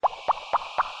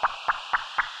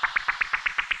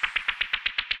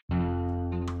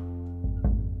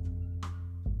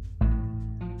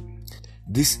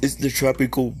This is the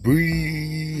Tropical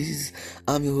Breeze.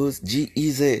 I'm your host, G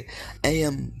Easy. I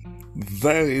am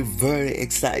very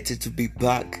excited to be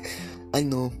back. I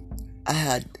know I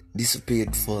had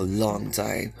disappeared for a long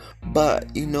time,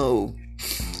 but you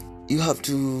have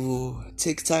to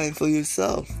take time for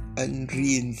yourself and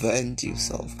reinvent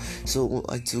yourself. So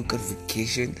I took a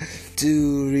vacation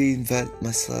to reinvent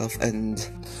myself and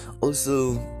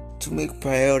also to make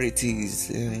priorities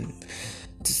and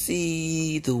to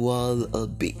see the world a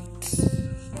bit.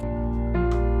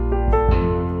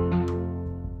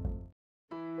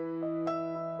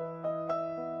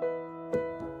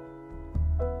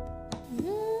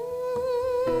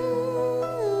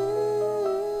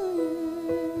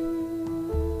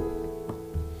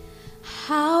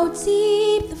 How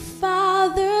deep the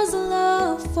Father's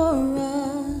love for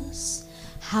us,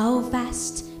 how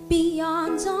vast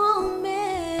beyond all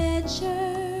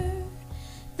measure,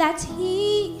 that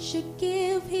He should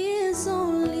give His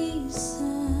only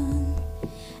Son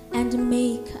and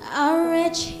make our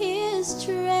wretch His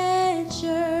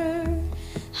treasure.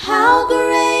 How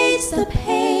great's the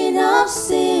pain of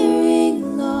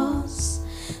searing loss,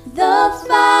 the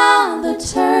Father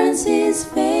turns His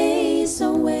face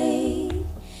away,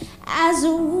 as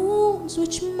wounds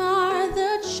which mar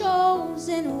the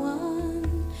chosen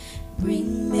one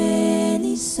bring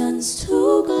many sons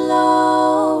to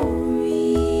glory.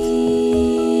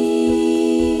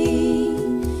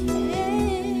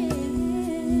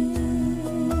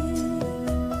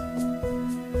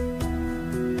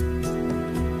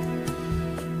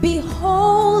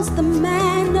 Behold the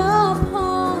man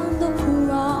upon the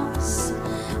cross,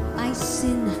 my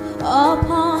sin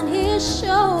upon His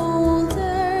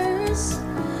shoulders.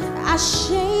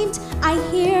 Ashamed, I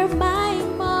hear my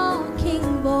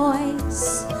mocking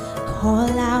voice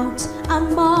call out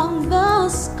among the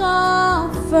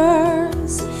scoffers.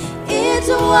 It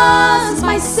was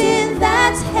my sin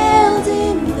that held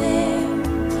Him there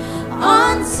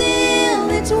until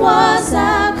it was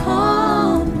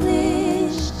accomplished.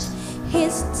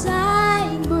 His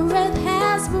dying breath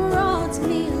has brought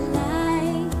me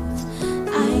life.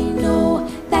 I know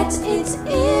that it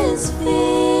is finished.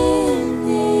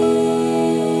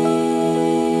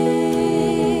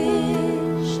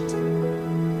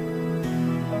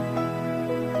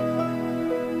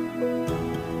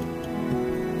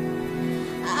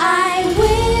 I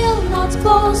will not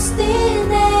boast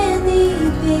in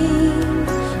anything,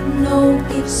 no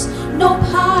gifts, no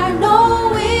power, no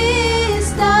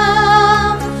wisdom,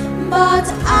 but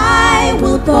I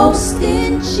will boast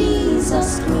in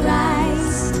Jesus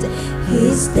Christ,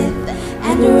 His death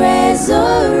and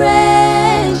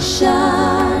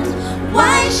resurrection.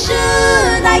 Why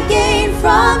should I gain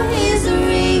from His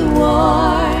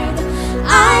reward?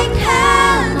 I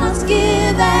cannot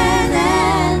give an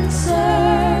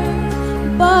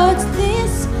answer, but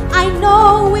this I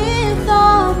know with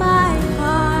all my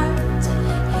heart: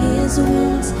 His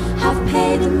wounds have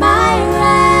paid my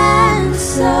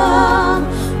ransom.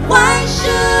 Why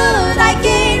should I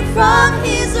gain from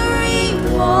His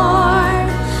reward?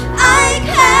 I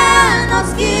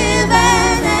cannot give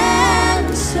an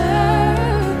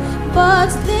answer, but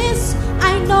this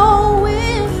I know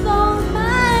with